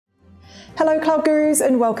Hello Cloud Gurus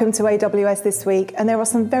and welcome to AWS This Week, and there are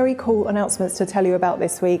some very cool announcements to tell you about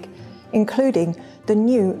this week, including the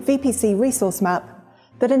new VPC Resource Map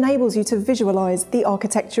that enables you to visualize the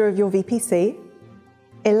architecture of your VPC.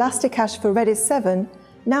 ElastiCache for Redis 7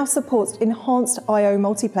 now supports enhanced I/O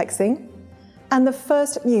multiplexing, and the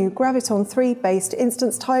first new Graviton3 based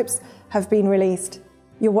instance types have been released.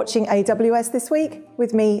 You're watching AWS This Week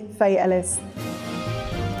with me, Faye Ellis.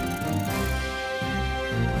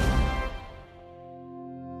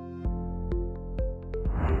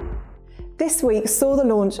 This week saw the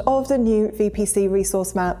launch of the new VPC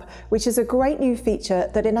Resource Map, which is a great new feature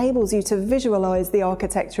that enables you to visualize the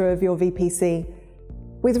architecture of your VPC.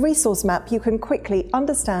 With Resource Map, you can quickly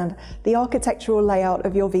understand the architectural layout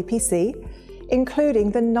of your VPC, including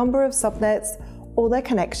the number of subnets or their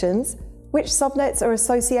connections, which subnets are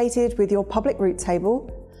associated with your public route table,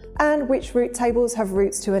 and which route tables have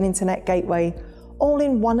routes to an internet gateway, all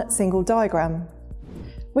in one single diagram.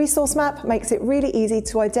 Resource Map makes it really easy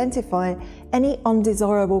to identify any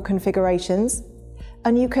undesirable configurations,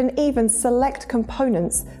 and you can even select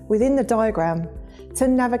components within the diagram to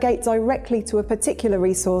navigate directly to a particular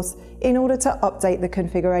resource in order to update the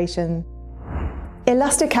configuration.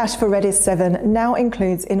 ElastiCache for Redis 7 now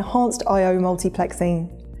includes enhanced I/O multiplexing.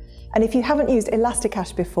 And if you haven't used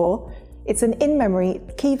ElastiCache before, it's an in-memory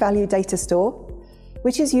key-value data store,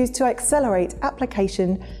 which is used to accelerate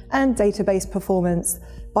application and database performance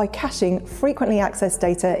by caching frequently accessed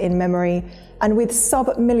data in memory and with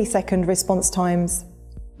sub-millisecond response times.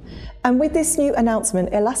 And with this new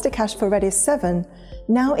announcement, ElastiCache for Redis 7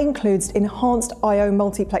 now includes enhanced I/O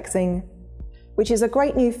multiplexing, which is a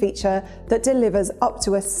great new feature that delivers up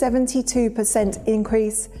to a 72%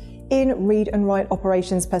 increase in read and write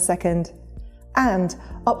operations per second, and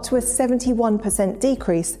up to a 71%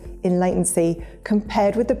 decrease in latency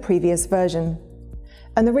compared with the previous version.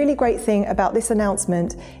 And the really great thing about this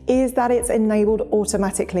announcement is that it's enabled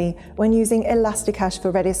automatically when using ElastiCache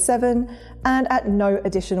for Redis 7 and at no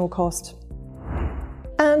additional cost.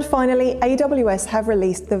 And finally, AWS have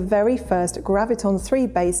released the very first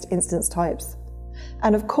Graviton3 based instance types.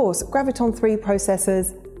 And of course, Graviton3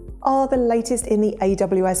 processors are the latest in the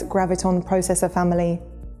AWS Graviton processor family.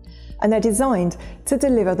 And they're designed to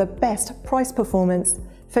deliver the best price performance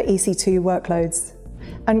for EC2 workloads.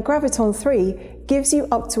 And Graviton3 gives you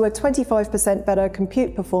up to a 25% better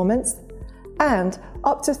compute performance and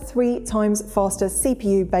up to 3 times faster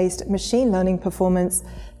CPU-based machine learning performance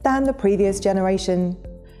than the previous generation.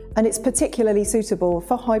 And it's particularly suitable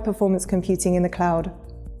for high-performance computing in the cloud.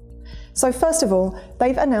 So first of all,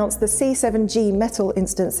 they've announced the C7G Metal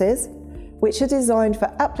instances, which are designed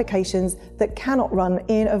for applications that cannot run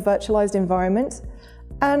in a virtualized environment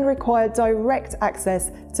and require direct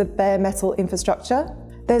access to bare metal infrastructure.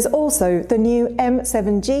 There's also the new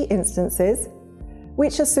M7G instances,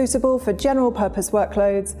 which are suitable for general purpose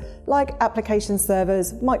workloads like application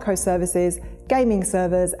servers, microservices, gaming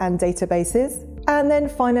servers, and databases. And then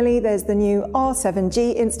finally, there's the new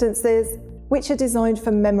R7G instances, which are designed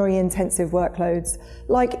for memory-intensive workloads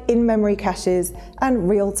like in-memory caches and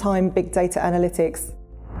real-time big data analytics.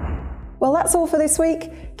 Well, that's all for this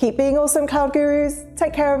week. Keep being awesome, Cloud Gurus.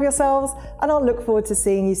 Take care of yourselves, and I'll look forward to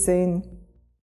seeing you soon.